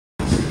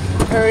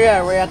Here we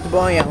are, we're at the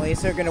bowling alley,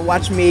 so you're gonna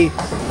watch me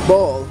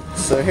bowl.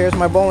 So here's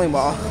my bowling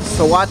ball.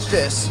 So watch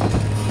this.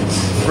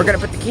 We're gonna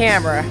put the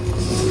camera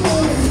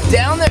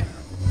down there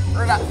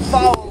where that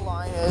foul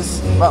line is,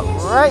 about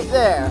right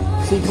there,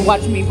 so you can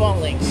watch me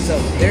bowling. So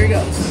there he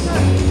goes.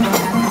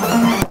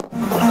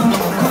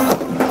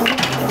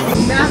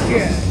 Not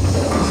good.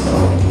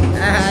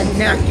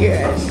 Not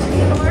good.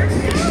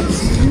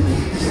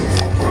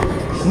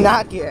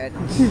 Not good.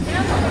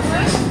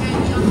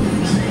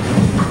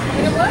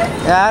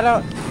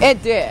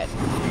 It did.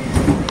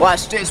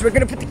 Watch this, we're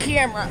gonna put the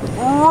camera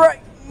right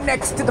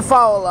next to the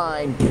foul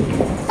line.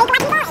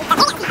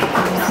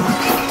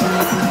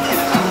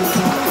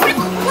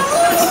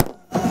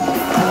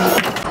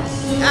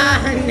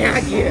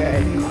 Not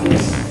good.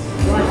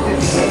 Watch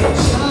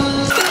this.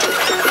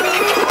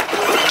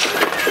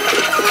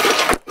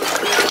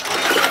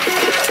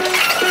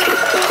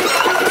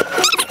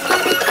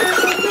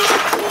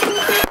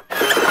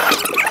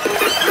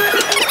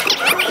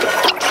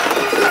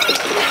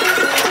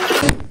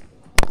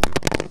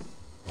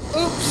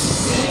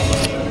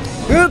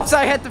 Oops,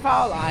 I hit the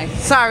foul line.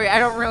 Sorry, I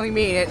don't really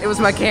mean it. It was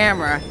my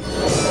camera.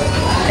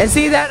 And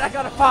see that? I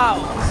got a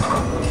foul.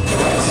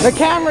 The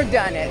camera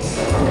done it.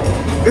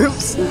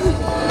 Oops.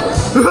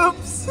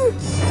 Oops.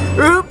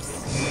 Oops.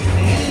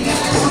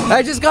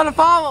 I just got a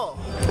foul.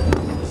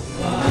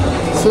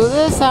 So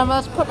this time,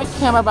 let's put the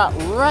camera about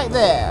right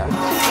there.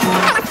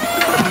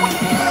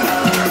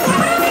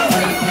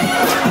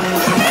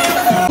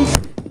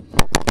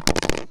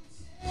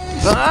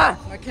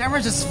 My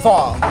camera just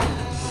fall.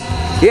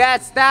 Yeah,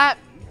 it's that.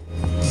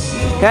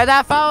 Yeah,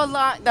 that foul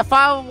line, the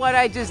foul what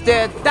I just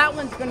did, that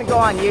one's gonna go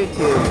on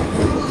YouTube.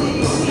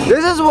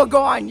 This is what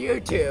go on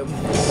YouTube.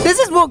 This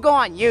is what go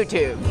on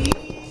YouTube.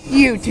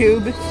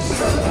 YouTube.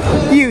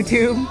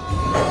 YouTube.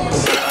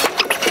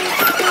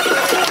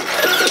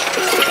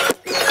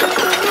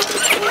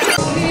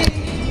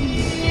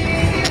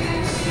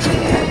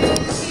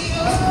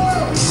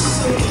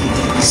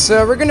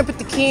 So we're gonna put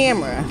the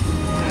camera.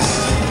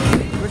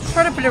 Let's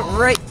try to put it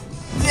right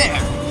there.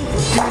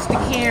 Here's the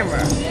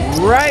camera,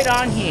 right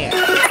on here.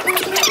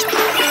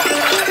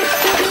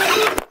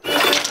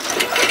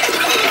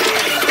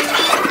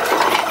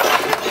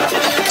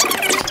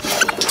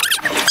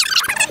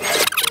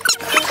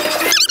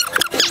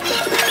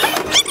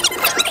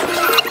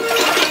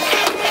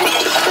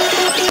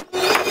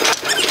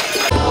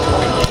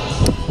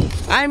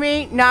 I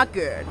mean, not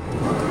good.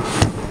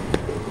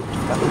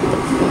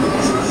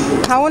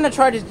 I want to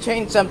try to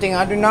change something.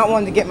 I do not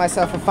want to get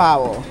myself a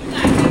foul.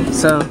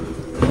 So,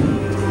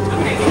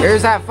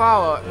 here's that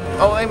foul.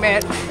 Oh, wait a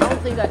minute. I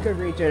don't think I could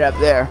reach it up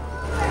there.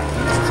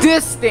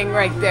 This thing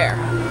right there.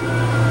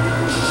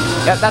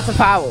 Yep, that's a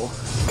foul.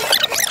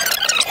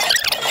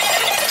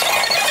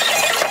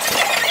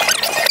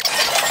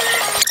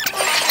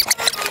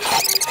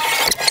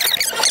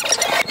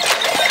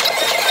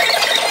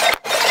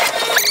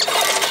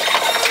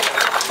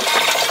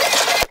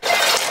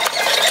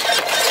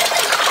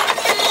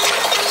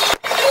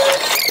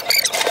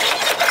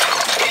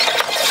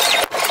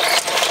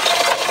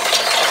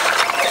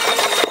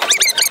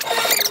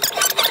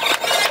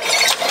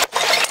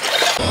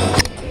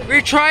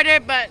 We tried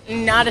it, but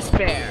not a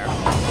spare.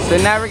 So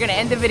now we're gonna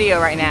end the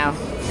video right now.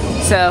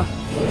 So,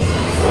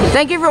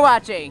 thank you for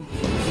watching.